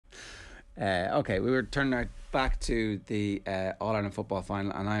Okay, we were turning our back to the All Ireland football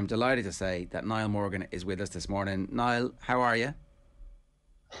final, and I'm delighted to say that Niall Morgan is with us this morning. Niall, how are you?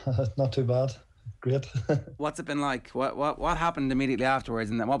 Not too bad. Great. What's it been like? What happened immediately afterwards,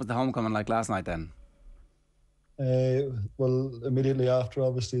 and then what was the homecoming like last night? Then, Well, immediately after,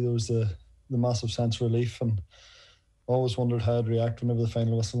 obviously, there was the massive sense of relief, and always wondered how I'd react whenever the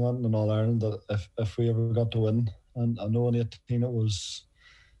final whistle went in All Ireland, that if we ever got to win. And I know in 18 it was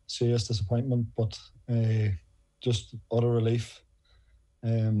serious disappointment, but just utter relief.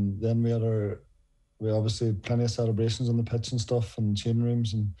 Then we obviously had plenty of celebrations on the pitch and stuff and change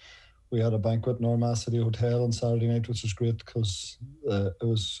rooms, and we had a banquet in Armagh City Hotel on Saturday night, which was great because it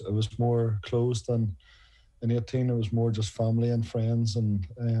was more closed than in 18. It was more just family and friends, and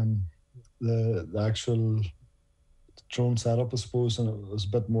the actual drone setup, I suppose, and it was a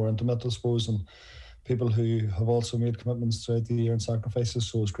bit more intimate, I suppose, and people who have also made commitments throughout the year and sacrifices.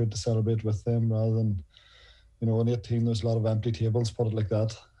 So it's great to celebrate with them rather than, in 18 there's a lot of empty tables, put it like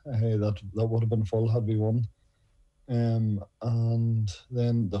that. That would have been full had we won. And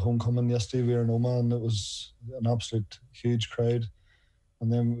then the homecoming yesterday, we were in Omagh, and it was an absolute huge crowd.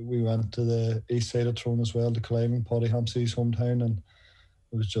 And then we went to the east side of Tyrone as well, to Clive, Paddy Hampsey's hometown, and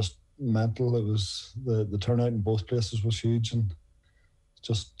it was just mental. It was the turnout in both places was huge, and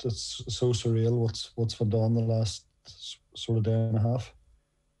it's so surreal what's been done the last sort of day and a half.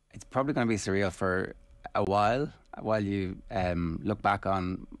 it's probably going to be surreal for a while you look back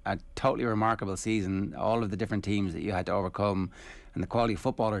on a totally remarkable season, all of the different teams that you had to overcome, and the quality of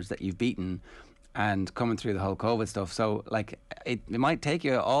footballers that you've beaten, and coming through the whole COVID stuff. So, like, it might take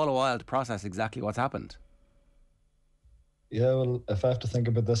you all a while to process exactly what's happened. Yeah, well, if I have to think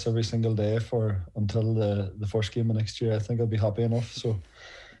about this every single day for until the first game of next year, I think I'll be happy enough. So,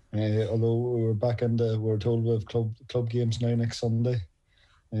 although we're told we have club games now next Sunday.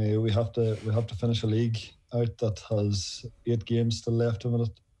 We have to finish a league out that has 8 games still left in it,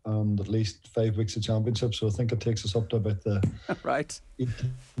 and at least 5 weeks of championship. So I think it takes us up to about the Right.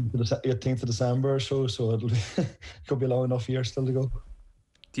 18th of December or so. So it'll be could be a long enough year still to go.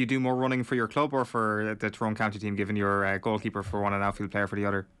 Do you do more running for your club or for the Tyrone County team, given you're a goalkeeper for one and outfield player for the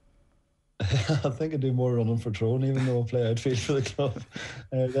other? I think I do more running for Tyrone, even though I play outfield for the club.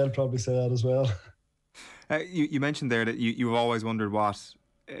 They'll probably say that as well. You mentioned there that you've always wondered what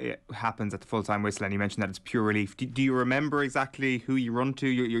happens at the full-time whistle, and you mentioned that it's pure relief. Do you remember exactly who you run to?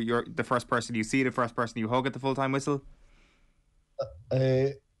 You're the first person you see, the first person you hug at the full-time whistle? Uh,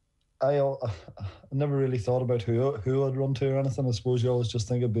 I never really thought about who I'd run to or anything. I suppose you always just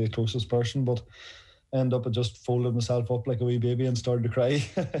think it'd be the closest person, but end up I just folded myself up like a wee baby and started to cry.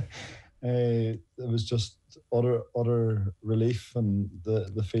 It was just utter relief, and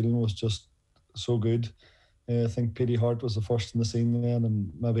the feeling was just so good. I think Petey Hart was the first in the scene then,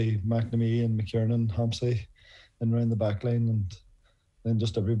 and maybe McNamee and McKiernan, Hampsey, and round the back line, and then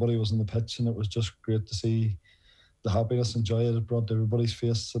just everybody was on the pitch, and it was just great to see the happiness and joy it brought to everybody's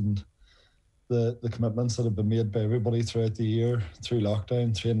face, and the commitments that have been made by everybody throughout the year, through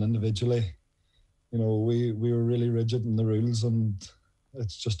lockdown, training individually. We were really rigid in the rules, and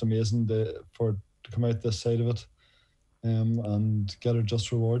it's just amazing to come out this side of it, and get our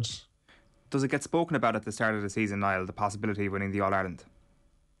just rewards. Does it get spoken about at the start of the season, Niall, the possibility of winning the All-Ireland?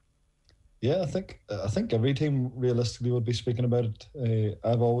 Yeah, I think every team realistically would be speaking about it.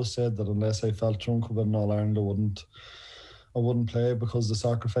 I've always said that unless I felt Tyrone could win All Ireland, I wouldn't play, because the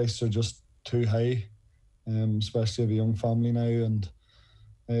sacrifices are just too high, especially of a young family now. And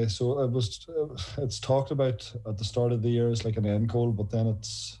so it's talked about at the start of the year as like an end goal, but then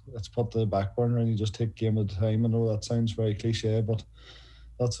it's put to the back burner, and you just take game at a time. I know that sounds very cliche, but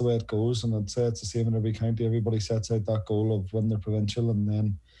that's the way it goes. And I'd say it's the same in every county. Everybody sets out that goal of win their provincial, and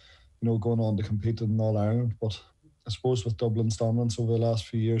then going on to compete in All Ireland. But I suppose with Dublin's dominance over the last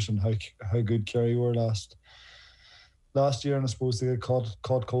few years, and how good Kerry were last year, and I suppose they got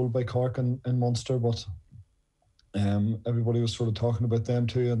caught cold by Cork in Munster, but everybody was sort of talking about them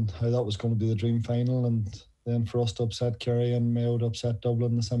too, and how that was going to be the dream final, and then for us to upset Kerry and Mayo to upset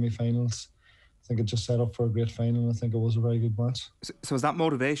Dublin in the semi-finals, I think it just set up for a great final, and I think it was a very good match. So is that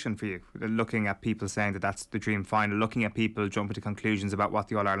motivation for you, looking at people saying that that's the dream final, looking at people jumping to conclusions about what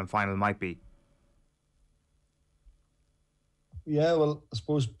the All-Ireland final might be? Yeah, well, I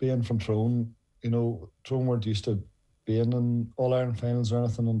suppose being from Tyrone, Tyrone weren't used to being in All-Ireland finals or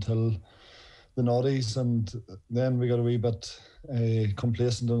anything until the noughties, and then we got a wee bit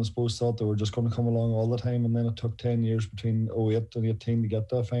complacent, and I suppose thought they were just going to come along all the time, and then it took 10 years between '08 and 18 to get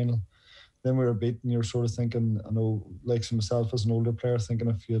to a final. Then we were beaten. You're sort of thinking, I know, like myself as an older player, thinking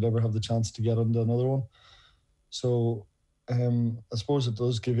if you'd ever have the chance to get into another one. So I suppose it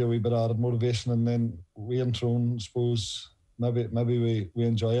does give you a wee bit of added motivation, and then we in Tyrone, I suppose maybe we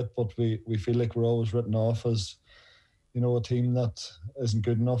enjoy it, but we feel like we're always written off as, you know, a team that isn't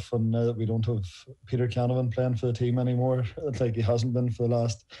good enough. And now that we don't have Peter Canavan playing for the team anymore, like he hasn't been for the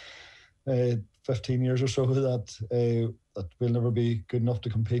last 15 years or so, that we'll never be good enough to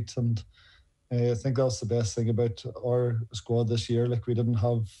compete. And I think that's the best thing about our squad this year. Like, we didn't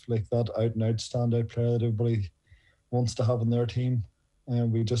have like that out and out standout player that everybody wants to have in their team,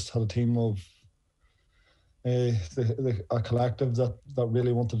 and we just had a team of a collective that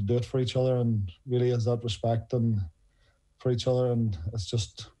really wanted to do it for each other, and really has that respect and for each other. And it's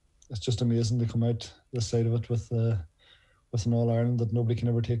just amazing to come out this side of it with an All-Ireland that nobody can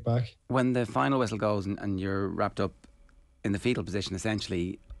ever take back. When the final whistle goes and you're wrapped up in the fetal position,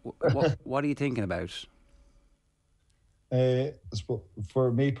 essentially, what are you thinking about?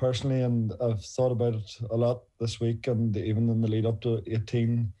 For me personally, and I've thought about it a lot this week, and even in the lead up to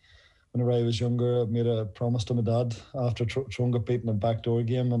 18, whenever I was younger, I made a promise to my dad after Tyrone got beaten in a backdoor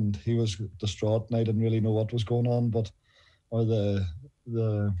game, and he was distraught, and I didn't really know what was going on, or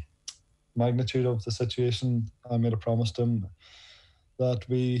the magnitude of the situation. I made a promise to him that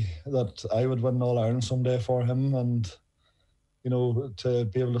I would win All-Ireland someday for him, and, you know, to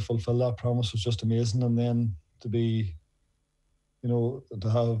be able to fulfil that promise was just amazing. And then to be, you know, to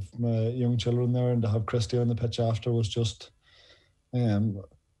have my young children there and to have Christy on the pitch after was just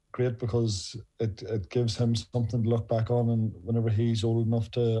great, because it gives him something to look back on, and whenever he's old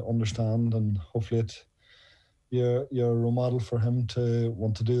enough to understand, and hopefully you're a role model for him to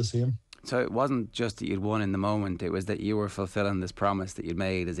want to do the same. So it wasn't just that you'd won in the moment, it was that you were fulfilling this promise that you'd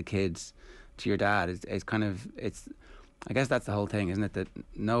made as a kid to your dad. It's I guess that's the whole thing, isn't it? That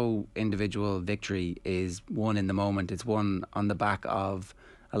no individual victory is won in the moment. It's won on the back of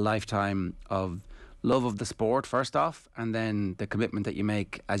a lifetime of love of the sport, first off, and then the commitment that you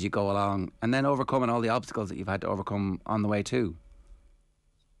make as you go along, and then overcoming all the obstacles that you've had to overcome on the way too.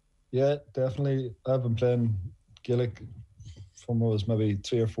 Yeah, definitely. I've been playing Gaelic from I was maybe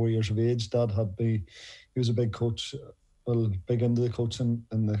 3 or 4 years of age. He was a big coach, big into the coaching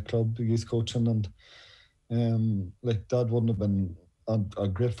in the club, the youth coaching, and like, Dad wouldn't have been a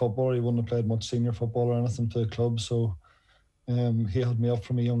great footballer. He wouldn't have played much senior football or anything for the club. So he had me up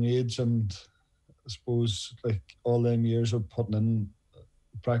from a young age, and I suppose like all them years of putting in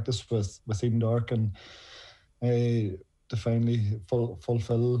practice with Eden Dark, and to finally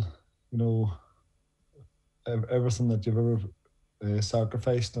fulfill, you know, everything that you've ever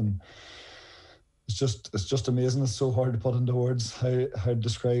sacrificed. And it's just amazing. It's so hard to put into words how to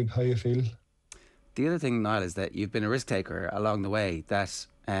describe how you feel. The other thing, Niall, is that you've been a risk taker along the way. That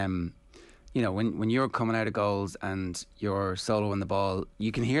you know, when you're coming out of goals and you're soloing the ball,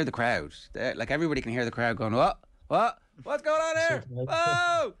 you can hear the crowd. Like, everybody can hear the crowd going, what's going on here?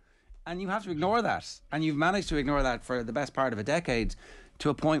 Whoa! And you have to ignore that. And you've managed to ignore that for the best part of a decade, to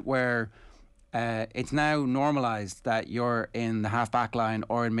a point where it's now normalised that you're in the half-back line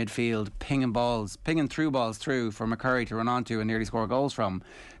or in midfield pinging through balls through for McCurry to run onto and nearly score goals from.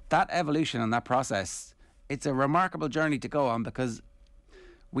 That evolution and that process, it's a remarkable journey to go on, because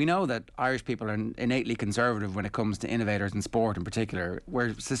we know that Irish people are innately conservative when it comes to innovators in sport in particular.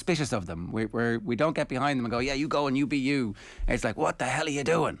 We're suspicious of them. We don't get behind them and go, yeah, you go and you be you. It's like, what the hell are you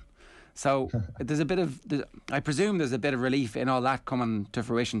doing? So I presume there's a bit of relief in all that coming to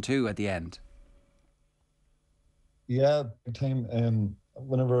fruition too at the end. Yeah, big time.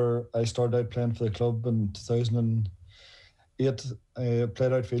 Whenever I started out playing for the club in 2008, I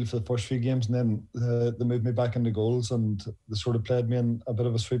played outfield for the first few games, and then they moved me back into goals, and they sort of played me in a bit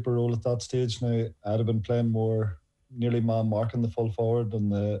of a sweeper role at that stage. Now, I'd have been playing more nearly man marking the full forward,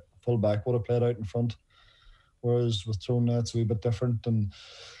 and the full back would have played out in front. Whereas with Tyrone now, it's a wee bit different, and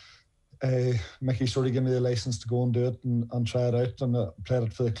Mickey sort of gave me the license to go and do it and try it out, and I played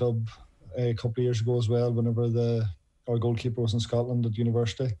it for the club a couple of years ago as well, whenever our goalkeeper was in Scotland at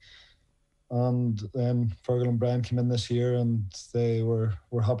university. And then Fergal and Brian came in this year, and they were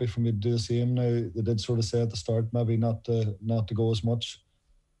happy for me to do the same. Now, they did sort of say at the start maybe not to go as much,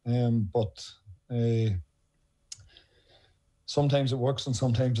 but sometimes it works and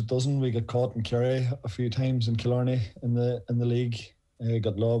sometimes it doesn't. We get caught in Kerry a few times in Killarney in the league.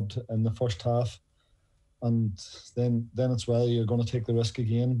 Got lobbed in the first half, and then it's, well, you're going to take the risk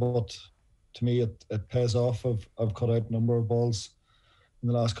again. But to me, it pays off. I've cut out a number of balls in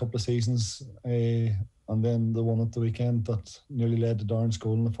the last couple of seasons, and then the one at the weekend that nearly led to Darren's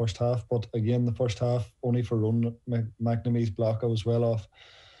goal in the first half. But again, the first half, only for Ronan McNamee's block, I was well off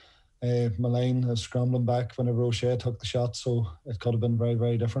my line. I was scrambling back whenever O'Shea took the shot, so it could have been very,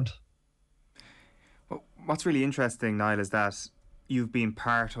 very different. Well, What's really interesting, Niall, is that you've been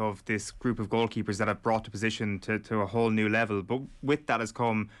part of this group of goalkeepers that have brought the position to a whole new level. But with that has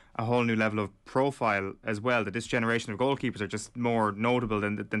come a whole new level of profile as well. That this generation of goalkeepers are just more notable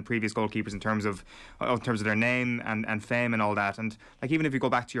than previous goalkeepers in terms of their name and fame and all that. And like, even if you go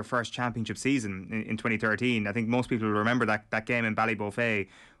back to your first championship season in 2013, I think most people will remember that game in Ballybofey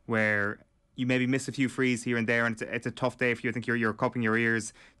where you maybe miss a few frees here and there, and it's a tough day for you. I think you're cupping your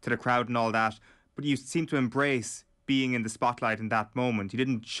ears to the crowd and all that, but you seem to embrace being in the spotlight in that moment. You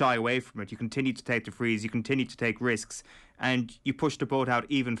didn't shy away from it. You continued to take the frees, you continued to take risks, and you pushed the boat out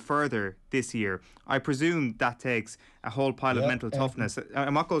even further this year. I presume that takes a whole pile of mental toughness.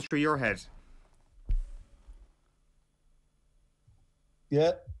 And what goes through your head?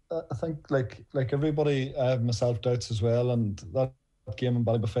 Yeah, I think like everybody, I have my self-doubts as well, and that game in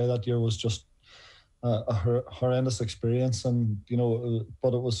Ballybofey that year was just a horrendous experience, and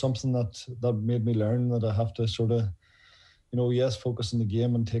but it was something that made me learn that I have to sort of, yes, focus on the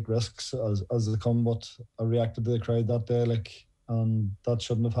game and take risks as they come. But I reacted to the crowd that day, and that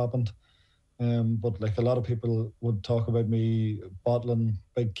shouldn't have happened. But like, a lot of people would talk about me bottling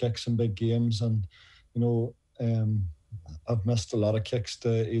big kicks in big games, and I've missed a lot of kicks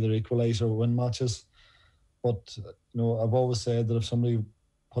to either equalise or win matches. But I've always said that if somebody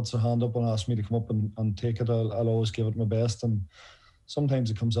puts their hand up and asks me to come up and take it, I'll always give it my best. And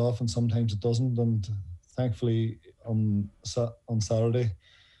sometimes it comes off and sometimes it doesn't. And thankfully on Saturday,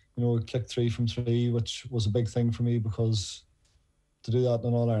 I kicked 3 from 3, which was a big thing for me, because to do that in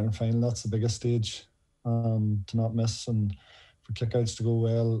an All-Ireland final, that's the biggest stage, to not miss, and for kickouts to go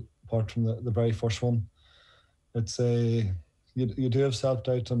well, apart from the very first one. It's you do have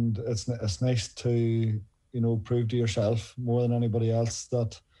self-doubt, and it's nice to prove to yourself more than anybody else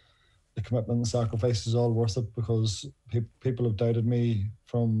that the commitment and sacrifice is all worth it, because people have doubted me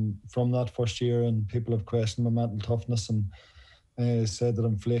from that first year, and people have questioned my mental toughness and said that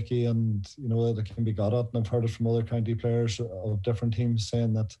I'm flaky and that it can be got at. And I've heard it from other county players of different teams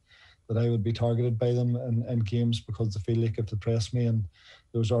saying that I would be targeted by them in games because they feel like if they press me. And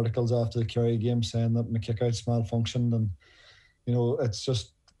there was articles after the Kerry game saying that my kickouts malfunctioned, and it's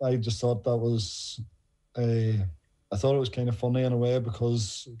just, I just thought that was I thought it was kind of funny in a way,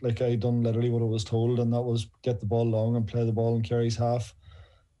 because like, I done literally what I was told, and that was get the ball long and play the ball in Kerry's half,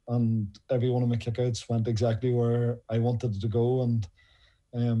 and every one of my kickouts went exactly where I wanted it to go. And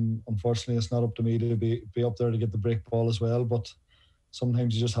unfortunately it's not up to me to be up there to get the break ball as well, but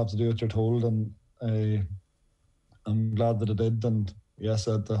sometimes you just have to do what you're told, and I'm glad that I did. And yes,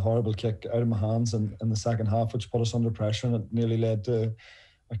 I had the horrible kick out of my hands in the second half, which put us under pressure, and it nearly led to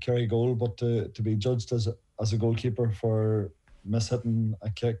a Kerry goal. But to be judged as a goalkeeper for mishitting a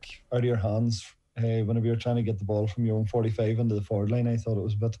kick out of your hands whenever you're trying to get the ball from your own 45 into the forward line, I thought it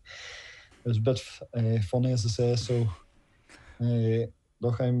was a bit funny, as I say. So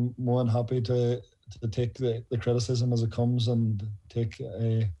look, I'm more than happy to take the criticism as it comes, and take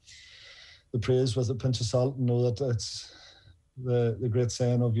the praise with a pinch of salt, and know that it's the great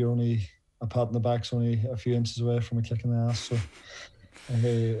saying of, you're only a pat on the back's only a few inches away from a kick in the ass. So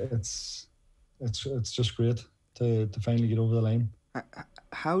it's just great to finally get over the line.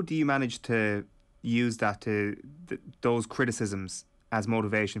 How do you manage to use those criticisms as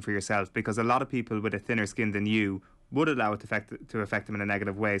motivation for yourself? Because a lot of people with a thinner skin than you would allow it to affect them in a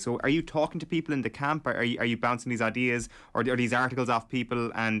negative way. So are you talking to people in the camp? Are you bouncing these ideas or these articles off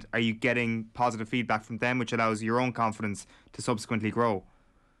people, and are you getting positive feedback from them, which allows your own confidence to subsequently grow?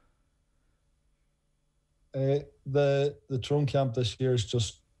 The Tyrone camp this year is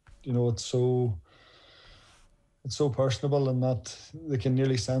just, it's so personable, in that they can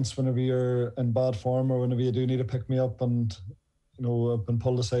nearly sense whenever you're in bad form or whenever you do need to pick me up. And I've been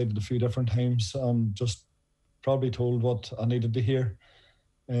pulled aside a few different times and just probably told what I needed to hear,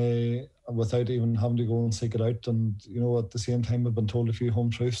 without even having to go and seek it out. And at the same time, I've been told a few home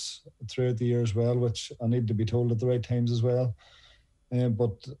truths throughout the year as well, which I need to be told at the right times as well.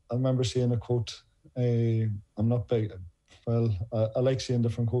 But I remember seeing a quote. I'm not big. Well, I like seeing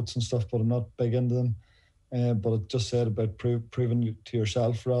different quotes and stuff, but I'm not big into them. But it just said about proving to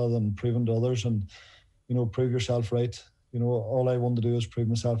yourself rather than proving to others, and prove yourself right. All I want to do is prove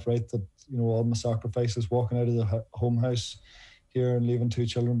myself right, that all my sacrifices, walking out of the home house here and leaving 2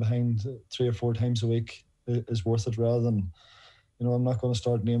 children behind 3 or 4 times a week, is worth it, rather than I'm not going to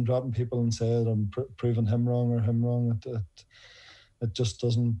start name dropping people and say that I'm proving him wrong or him wrong. It just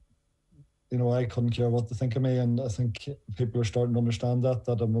doesn't. I couldn't care what to think of me, and I think people are starting to understand that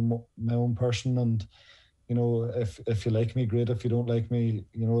I'm my own person, and if you like me, great. If you don't like me,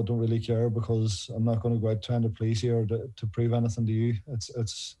 I don't really care, because I'm not going to go out trying to please you or to prove anything to you.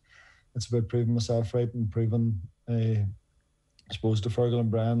 It's it's about proving myself right and proving, I suppose, to Fergal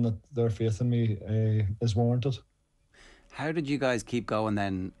and Brian that their faith in me is warranted. How did you guys keep going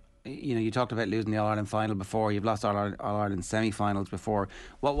then? You know, you talked about losing the All-Ireland final before. You've lost All-Ireland semi-finals before.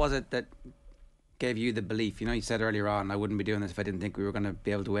 What was it that gave you the belief? You know, you said earlier on, I wouldn't be doing this if I didn't think we were going to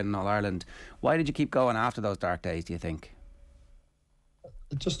be able to win All-Ireland. Why did you keep going after those dark days, do you think?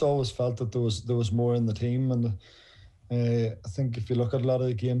 I just always felt that there was more in the team, and I think if you look at a lot of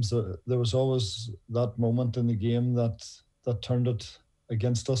the games, there was always that moment in the game that turned it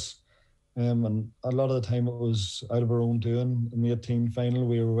against us. And a lot of the time it was out of our own doing. In the 18 final,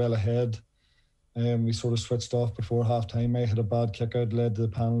 we were well ahead. We sort of switched off before half time. I had a bad kick out, led to the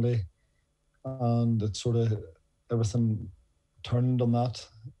penalty, and it sort of everything turned on that.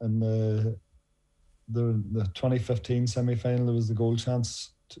 And the 2015 semi-final, there was the goal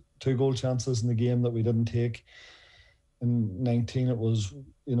chance, 2 goal chances in the game that we didn't take. In 19, it was,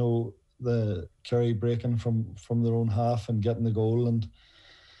 you know, the Kerry breaking from their own half and getting the goal, and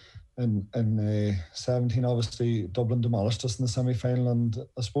in 17, obviously Dublin demolished us in the semi-final, and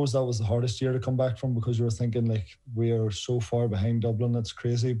I suppose that was the hardest year to come back from, because you were thinking, like, we are so far behind Dublin, it's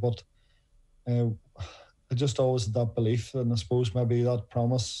crazy. But I just always had that belief, and I suppose maybe that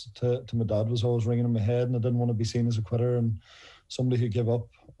promise to my dad was always ringing in my head, and I didn't want to be seen as a quitter and somebody who gave up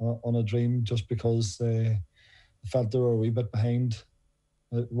on a dream just because I felt they were a wee bit behind.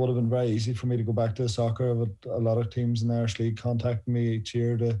 It would have been very easy for me to go back to soccer. But a lot of teams in the Irish League contacting me each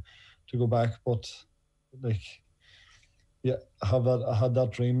year to go back. But like, yeah, I had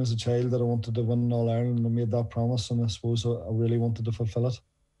that dream as a child that I wanted to win All Ireland, and I made that promise, and I suppose I really wanted to fulfil it.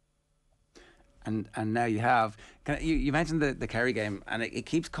 And now you have. You mentioned the Kerry game, and it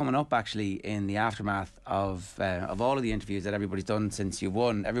keeps coming up actually in the aftermath of all of the interviews that everybody's done since you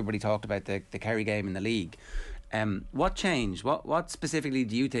won. Everybody talked about the Kerry game in the league. What changed? What specifically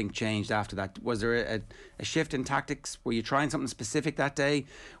do you think changed after that? Was there a shift in tactics? Were you trying something specific that day?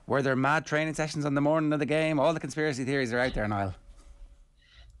 Were there mad training sessions on the morning of the game? All the conspiracy theories are out there, Niall.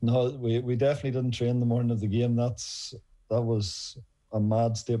 No, we definitely didn't train the morning of the game. That was a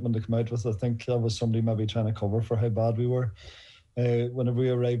mad statement to come out with. I think that was somebody maybe trying to cover for how bad we were. Whenever we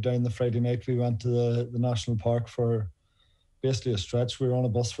arrived down the Friday night, we went to the National Park for basically a stretch. We were on a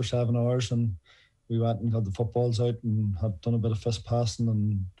bus for 7 hours, and we went and had the footballs out and had done a bit of fist passing,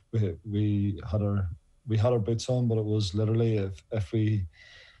 and we had our boots on, but it was literally I'd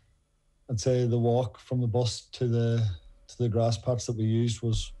say the walk from the bus to the grass patch that we used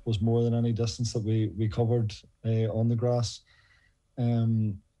was more than any distance that we covered on the grass.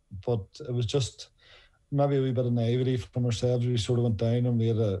 But it was just maybe a wee bit of naivety from ourselves. We sort of went down, and we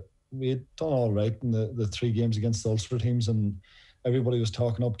had done all right in the 3 games against the Ulster teams, and everybody was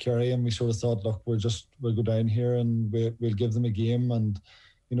talking up Kerry, and we sort of thought, look, we'll go down here and we'll give them a game. And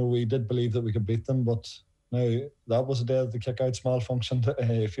you know, we did believe that we could beat them, but now that was a day of the kick-outs malfunctioned.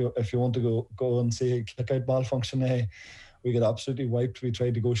 If you want to go and see a kick-out malfunction, we got absolutely wiped. We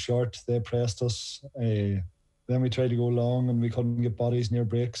tried to go short, they pressed us. Then we tried to go long, and we couldn't get bodies near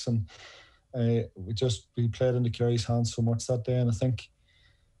breaks, and we played into Kerry's hands so much that day. And I think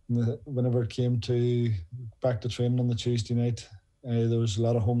whenever it came to back to training on the Tuesday night, there was a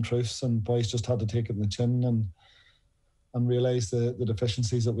lot of home truths, and boys just had to take it in the chin and realise the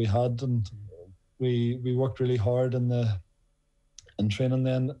deficiencies that we had. And we worked really hard in training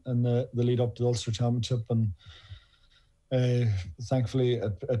then in the lead up to the Ulster Championship, and thankfully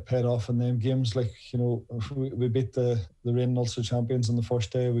it paid off in them games. Like, you know, we beat the reigning Ulster champions on the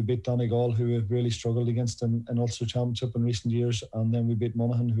first day. We beat Donegal, who have really struggled against an Ulster Championship in recent years, and then we beat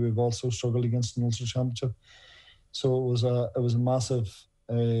Monaghan, who have also struggled against an Ulster Championship. So it was a massive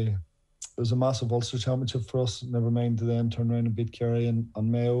Ulster Championship for us. Never mind to then turn around and beat Kerry and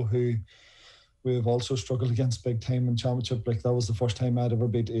Mayo, who we have also struggled against big time in Championship. Like, that was the first time I'd ever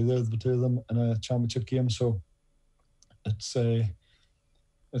beat either of the two of them in a Championship game. So it's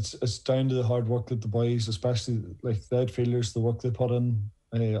down to the hard work that the boys, especially like the outfielders, the work they put in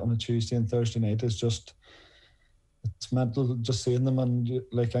on a Tuesday and Thursday night is just, it's mental just seeing them. And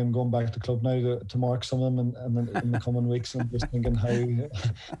like, I'm going back to club now to mark some of them and then in the coming weeks, and just thinking how, you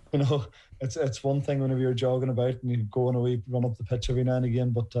know, it's one thing whenever you're jogging about and you go on a wee run up the pitch every now and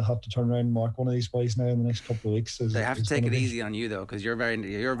again, but to have to turn around and mark one of these boys now in the next couple of weeks they have to take it easy on you though, because you're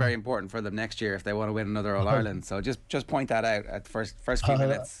very important for them next year if they want to win another All Ireland. So just point that out at first few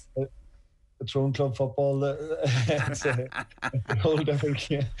minutes. Tyrone club football, it's a whole different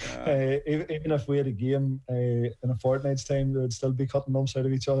game. Even if we had a game in a fortnight's time, they would still be cutting lumps out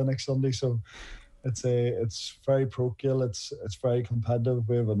of each other next Sunday. So it's very parochial. It's very competitive.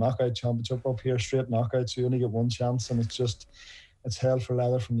 We have a knockout championship up here, straight knockouts. So you only get one chance, and it's hell for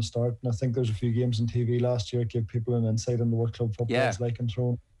leather from the start. And I think there's a few games on TV last year that give people an insight into what club football is like in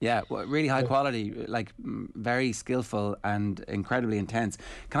Tyrone. Yeah, well, really high quality, like very skillful and incredibly intense.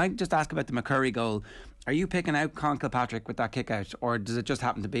 Can I just ask about the McCurry goal? Are you picking out Con Kilpatrick with that kick out, or does it just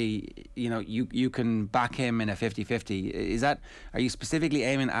happen to be, you can back him in a 50-50? Are you specifically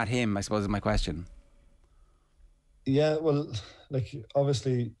aiming at him, I suppose is my question. Yeah, well, like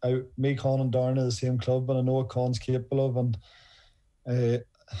obviously me, Con and Darren are the same club, and I know what Con's capable of, and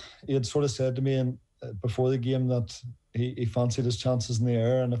he had sort of said to me before the game that he fancied his chances in the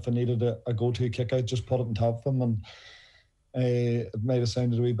air, and if I needed a go-to kick out, just put it on top of him. And it might have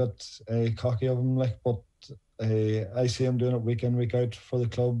sounded a wee bit cocky of him, but I see him doing it week in, week out for the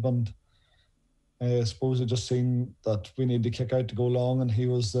club, and I suppose I just seen that we need to kick out to go long, and he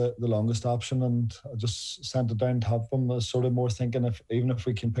was the longest option, and I just sent it down top of him. I was sort of more thinking even if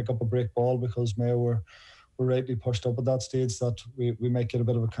we can pick up a break ball, because Mayo were rightly pushed up at that stage, that we might get a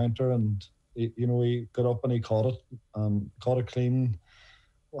bit of a counter, and he got up and he caught it clean,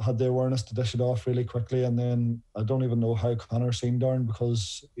 had the awareness to dish it off really quickly, and then I don't even know how Connor seen Darren,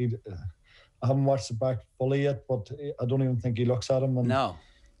 because I haven't watched it back fully yet, but I don't even think he looks at him, and no,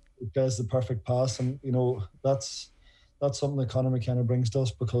 it does the perfect pass, and that's something that Conor McKenna brings to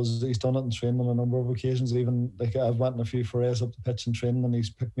us, because he's done it in training on a number of occasions. Even like I've went in a few forays up the pitch in training, and he's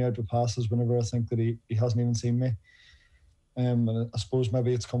picked me out with passes whenever I think that he hasn't even seen me. And I suppose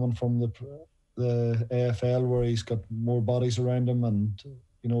maybe it's coming from the AFL, where he's got more bodies around him, and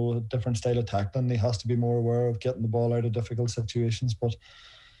a different style of tackling. He has to be more aware of getting the ball out of difficult situations. But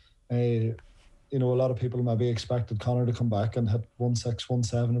a lot of people maybe expected Conor to come back and hit 1-6,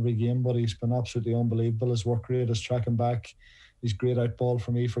 1-7 every game, but he's been absolutely unbelievable. His work rate, his tracking back, he's great out ball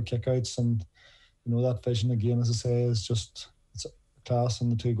for me for kickouts, and that vision again, as I say, is just it's class.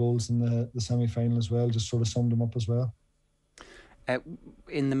 And the 2 goals in the semi-final as well just sort of summed him up as well.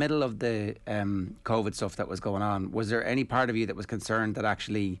 In the middle of the COVID stuff that was going on, was there any part of you that was concerned that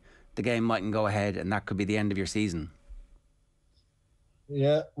actually the game mightn't go ahead and that could be the end of your season?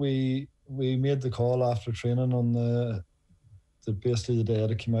 Yeah, we made the call after training on basically the day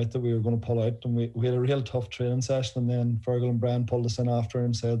that it came out that we were going to pull out, and we had a real tough training session, and then Fergal and Brian pulled us in after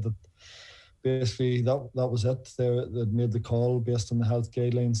and said that basically that was it. They'd made the call based on the health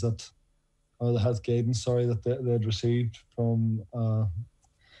guidelines the health guidance, that they'd received from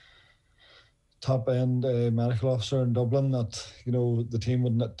top end medical officer in Dublin, that the team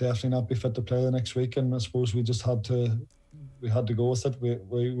would definitely not be fit to play the next week. And I suppose we just had to go with it.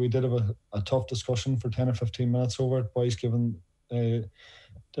 We did have a tough discussion for 10 or 15 minutes over it, boys giving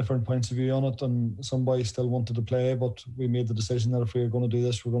different points of view on it, and some boys still wanted to play, but we made the decision that if we were going to do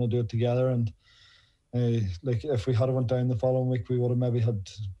this, we're going to do it together. And if we had went down the following week, we would have maybe had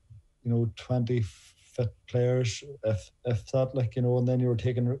 20 fit players, if that, and then you were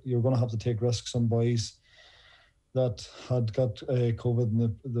going to have to take risks on boys that had got COVID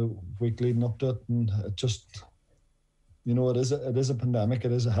in the week leading up to it, and it just, it is a pandemic,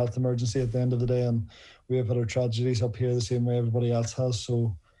 it is a health emergency at the end of the day, and we have had our tragedies up here the same way everybody else has.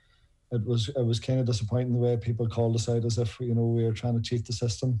 So it was kind of disappointing the way people called us out as if we were trying to cheat the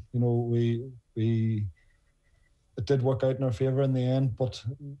system. It did work out in our favour in the end, but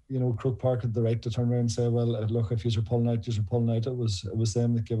Croke Park had the right to turn around and say, well, look, if you're pulling out, you're pulling out. It was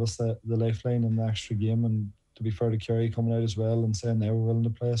them that gave us the lifeline in the extra game, and to be fair to Kerry coming out as well and saying they were willing to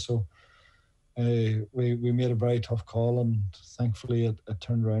play. So we made a very tough call, and thankfully it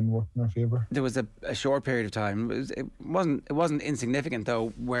turned around and worked in our favour. There was a short period of time, it wasn't insignificant though,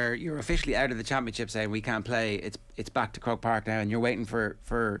 where you're officially out of the championship saying we can't play, it's back to Croke Park now, and you're waiting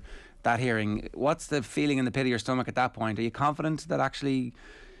for that hearing. What's the feeling in the pit of your stomach at that point? Are you confident that actually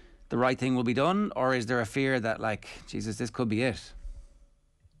the right thing will be done, or is there a fear that, like, Jesus, this could be it?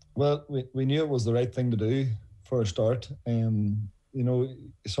 Well, we knew it was the right thing to do for a start.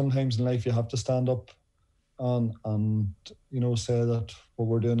 Sometimes in life you have to stand up and say that what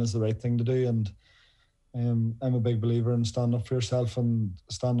we're doing is the right thing to do, and I'm a big believer in stand up for yourself and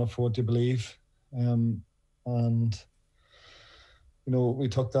stand up for what you believe, and we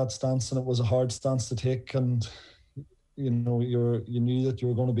took that stance, and it was a hard stance to take, and you knew that you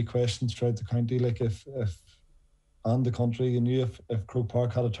were going to be questioned throughout the county, like if and the country. You knew if Croke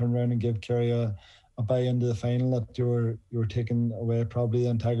Park had to turn around and give Kerry a buy into the final, that you were taking away probably the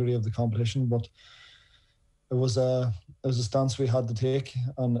integrity of the competition. But it was a stance we had to take,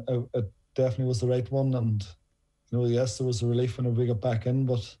 and it definitely was the right one. And yes, there was a relief when we got back in,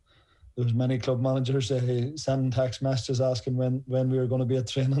 but there was many club managers sending text messages asking when we were going to be at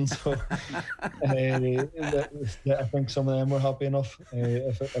training. So I think some of them were happy enough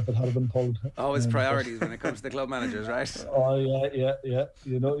if it had been pulled. Always priorities when it comes to the club managers, right? Oh yeah.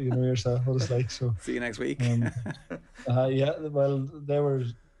 You know yourself what it's like. So see you next week. Yeah. Well, they were.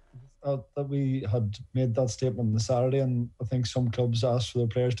 That we had made that statement on the Saturday, and I think some clubs asked for their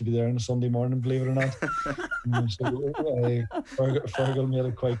players to be there on a Sunday morning, believe it or not. So Fergal made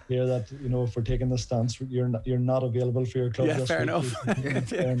it quite clear that if we're taking this stance, you're not available for your club. Yeah, this fair week.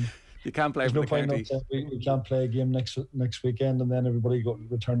 enough. You can't play There's for no the point county. We can't play a game next weekend and then everybody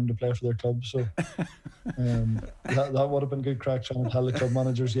returning to play for their club. So that would have been good crack trying to tell the club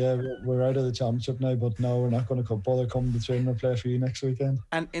managers, yeah, we're out of the championship now, but no, we're not going to bother coming to train and play for you next weekend.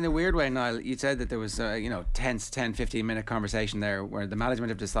 And in a weird way, Niall, you said that there was tense 10-15 minute conversation there where the management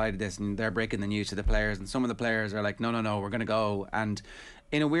have decided this and they're breaking the news to the players, and some of the players are like, no, we're going to go. And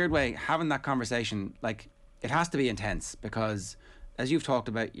in a weird way, having that conversation, like, it has to be intense because, as you've talked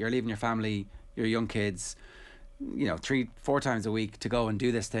about, you're leaving your family, your young kids, 3-4 times a week to go and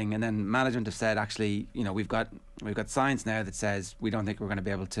do this thing, and then management have said, actually, we've got science now that says we don't think we're going to be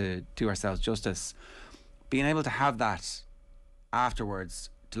able to do ourselves justice. Being able to have that afterwards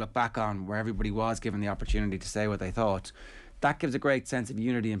to look back on, where everybody was given the opportunity to say what they thought, that gives a great sense of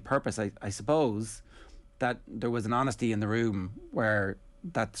unity and purpose. I suppose that there was an honesty in the room where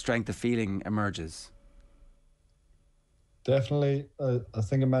that strength of feeling emerges. Definitely. I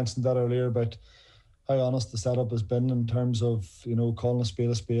think I mentioned that earlier about how honest the setup has been in terms of, calling a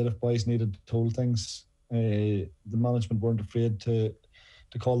spade if boys needed told things. The management weren't afraid to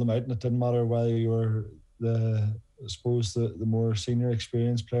call them out, and it didn't matter whether you were the more senior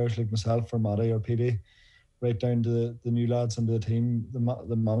experienced players like myself or Matty or PD, right down to the new lads into the team.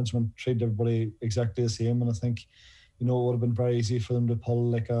 The management treated everybody exactly the same, and I think, it would have been very easy for them to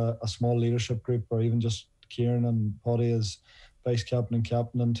pull like a small leadership group, or even just Kieran and Paddy as vice captain and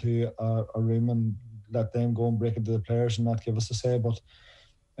captain into a room and let them go and break it to the players and not give us a say. But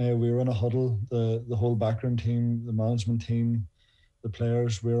we were in a huddle, the whole backroom team, the management team, the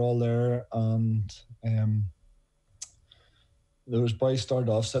players, we were all there, and there was boys started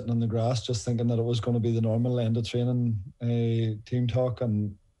off sitting on the grass just thinking that it was going to be the normal end of training team talk,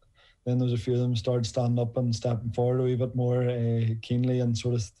 and then there was a few of them started standing up and stepping forward a wee bit more keenly, and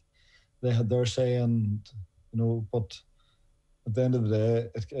sort of they had their say, and but at the end of the day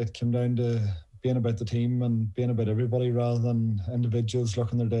it came down to being about the team and being about everybody rather than individuals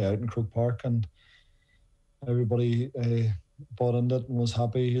looking their day out in Croke Park, and everybody bought into it and was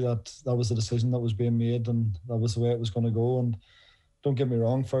happy that was the decision that was being made and that was the way it was going to go. And don't get me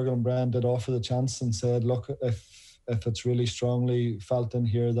wrong, Fergal and Brian did offer the chance and said, look, if it's really strongly felt in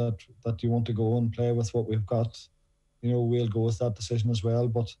here that you want to go and play with what we've got, we'll go with that decision as well.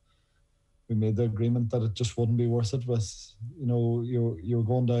 But we made the agreement that it just wouldn't be worth it. With you were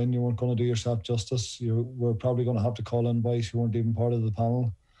going down, you weren't going to do yourself justice. You were probably going to have to call in boys who weren't even part of the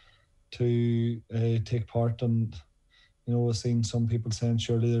panel to take part. And I've seen some people saying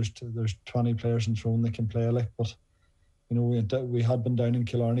surely there's 20 players in Tyrone that can play, but we had been down in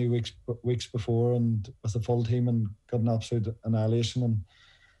Killarney weeks before and with the full team and got an absolute annihilation, and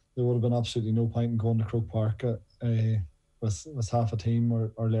there would have been absolutely no point in going to Croke Park with half a team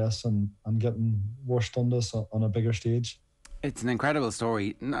or less and getting worse done this on a bigger stage. It's an incredible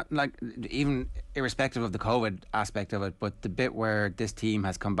story, not like even irrespective of the COVID aspect of it, but the bit where this team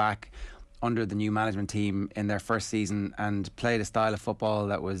has come back under the new management team in their first season and played a style of football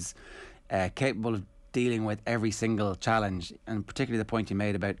that was capable of dealing with every single challenge, and particularly the point you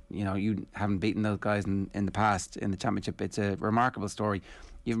made about you haven't beaten those guys in the past in the championship. It's a remarkable story.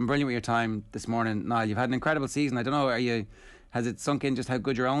 You've been brilliant with your time this morning, Niall. You've had an incredible season. I don't know, has it sunk in just how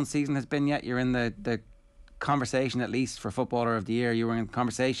good your own season has been yet? You're in the conversation at least for Footballer of the Year. You were in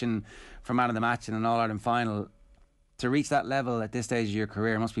conversation for Man of the Match in an All-Ireland final. To reach that level at this stage of your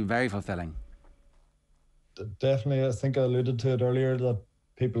career must be very fulfilling. Definitely. I think I alluded to it earlier that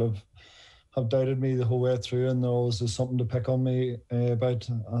people have doubted me the whole way through, and there always is something to pick on me about,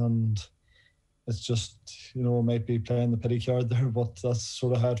 and it's just it might be playing the pity card there, but that's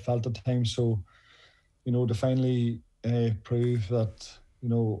sort of how it felt at times. So to finally prove that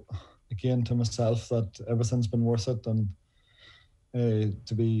again to myself that everything's been worth it, and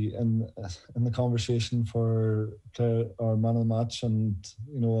to be in the conversation for player or man of the match, and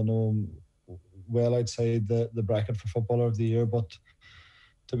I know I'm well outside the bracket for Footballer of the Year, but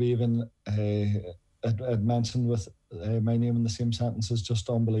to be even mentioned with my name in the same sentence is just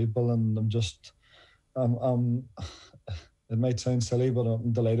unbelievable. And I'm it might sound silly, but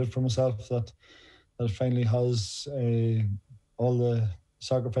I'm delighted for myself that it finally has all the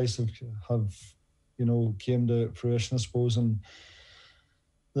sacrifice have came to fruition, I suppose. And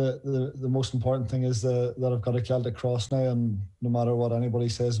the most important thing is that I've got a Celtic cross now, and no matter what anybody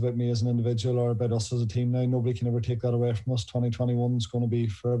says about me as an individual or about us as a team now, nobody can ever take that away from us. 2021 is going to be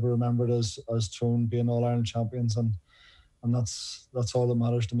forever remembered as Tyrone being All-Ireland champions, and that's all that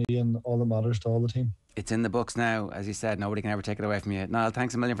matters to me and all that matters to all the team. It's in the books now, as you said. Nobody can ever take it away from you. Niall,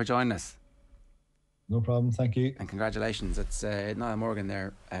 thanks a million for joining us. No problem, thank you. And congratulations. It's Niall Morgan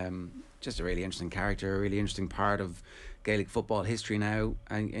there. Just a really interesting character, a really interesting part of Gaelic football history now.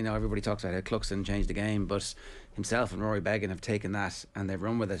 And everybody talks about how Cluxton changed the game, but himself and Rory Beggan have taken that and they've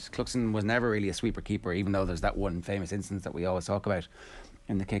run with it. Cluxton was never really a sweeper keeper, even though there's that one famous instance that we always talk about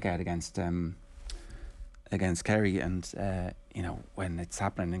in the kick out against Kerry. And when it's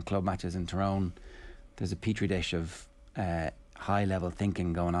happening in club matches in Tyrone, there's a petri dish of high level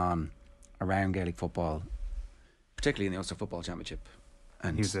thinking going on around Gaelic football, particularly in the Ulster Football Championship.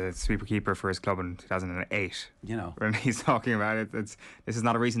 And he was a sweeper keeper for his club in 2008. When he's talking about it, this is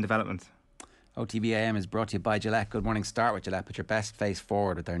not a recent development. OTB AM is brought to you by Gillette. Good morning. Start with Gillette. Put your best face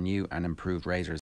forward with their new and improved razors.